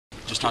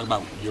Just talk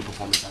about your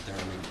performance out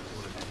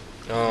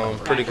there.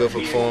 Pretty good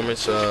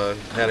performance.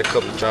 Had a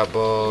couple drop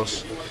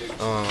balls,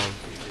 a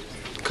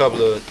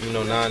couple of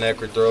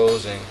non-accurate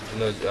throws, and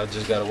I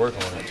just got to work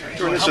on it.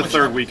 Jordan, this is the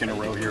third week in a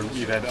row here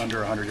you've had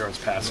under 100 yards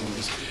passing.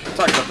 Just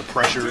talk about the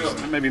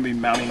pressures, maybe be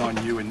mounting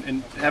on you,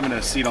 and having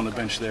a seat on the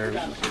bench there.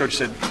 Coach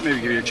said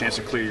maybe give you a chance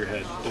to clear your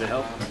head. Did it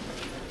help?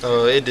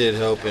 It did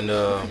help, and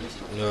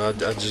I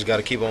just got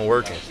to keep on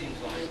working.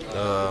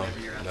 I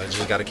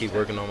just got to keep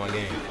working on my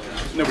game.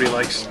 Nobody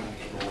likes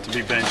to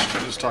be benched.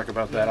 Just talk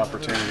about that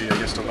opportunity, I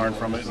guess, to learn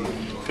from it and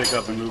pick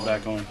up and move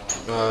back on.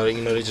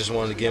 They just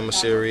wanted to give them a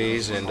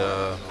series, and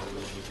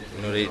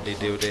they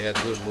did what they had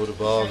to do to move the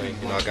ball,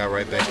 and I got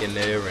right back in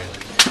there and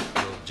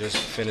just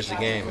finished the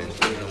game and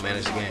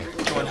managed the game.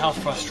 Jordan, how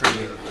frustrated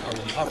are you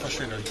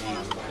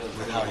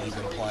with how you've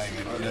been playing?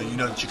 And, you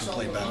know that you can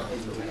play better.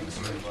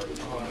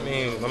 I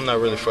mean, I'm not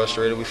really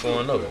frustrated. We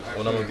 4-0.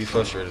 What I'm gonna be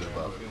frustrated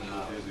about?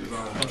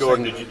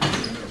 Jordan,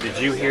 did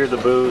you hear the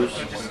boos?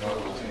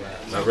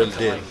 I really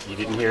did. You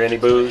didn't hear any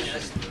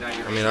boos?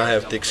 I mean, I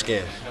have thick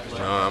skin.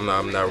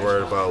 I'm not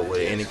worried about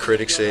what any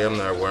critics say. I'm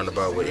not worried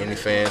about what any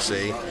fans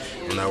say.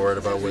 I'm not worried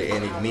about what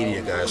any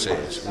media guy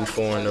says. We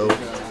 4-0.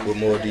 What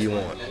more do you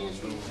want?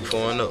 We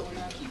 4-0.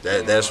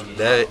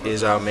 That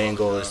is our main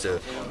goal, is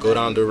to go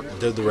down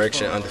the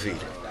direction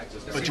undefeated.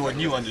 But Jordan,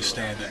 you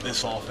understand that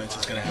this offense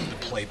is going to have to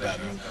play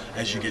better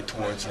as you get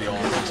towards the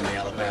Auburns and the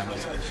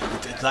Alabamas.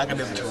 It's not going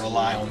to be able to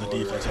rely on the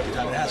defense every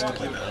time. It has to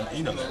play better.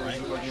 You know that, right?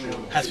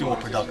 It has to be more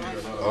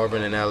productive.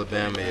 Auburn and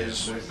Alabama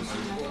is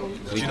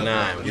week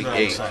 9, week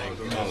 8.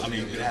 I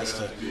mean, it has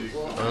to.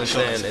 I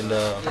understand, and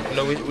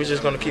we're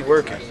just going to keep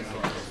working.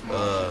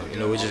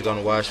 We're just going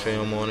to watch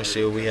film on it,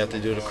 see what we have to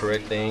do to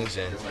correct things,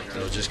 and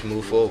just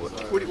move forward.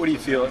 What do you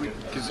feel?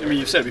 Because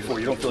you've said it before,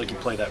 you don't feel like you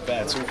play that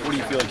bad. So what do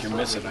you feel like you're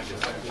missing, I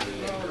guess?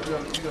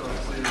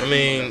 I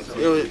mean,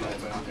 it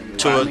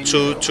was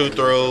two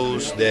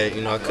throws that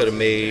I could have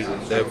made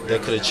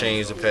that could have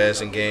changed the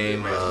passing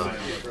game.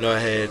 I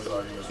had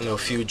a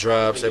few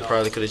drops that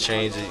probably could have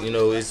changed it.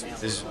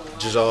 It's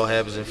just all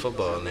happens in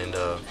football, and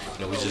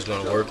we're just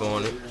going to work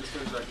on it.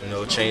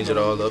 Change it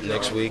all up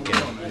next week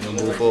and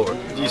move forward.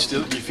 Do you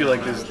feel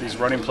like these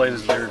running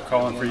plays they're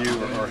calling for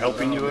you are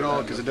helping you at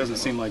all? Because it doesn't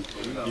seem like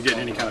you're getting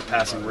any kind of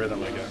passing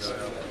rhythm, I guess.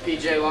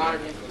 PJ Water.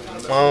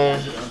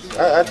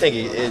 I think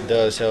it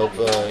does help.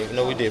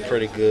 We did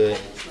pretty good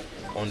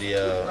on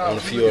a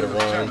few of the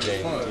runs,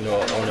 and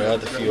on the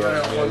other few,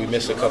 we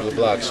missed a couple of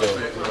blocks. So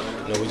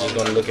we're just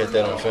going to look at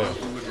that on film.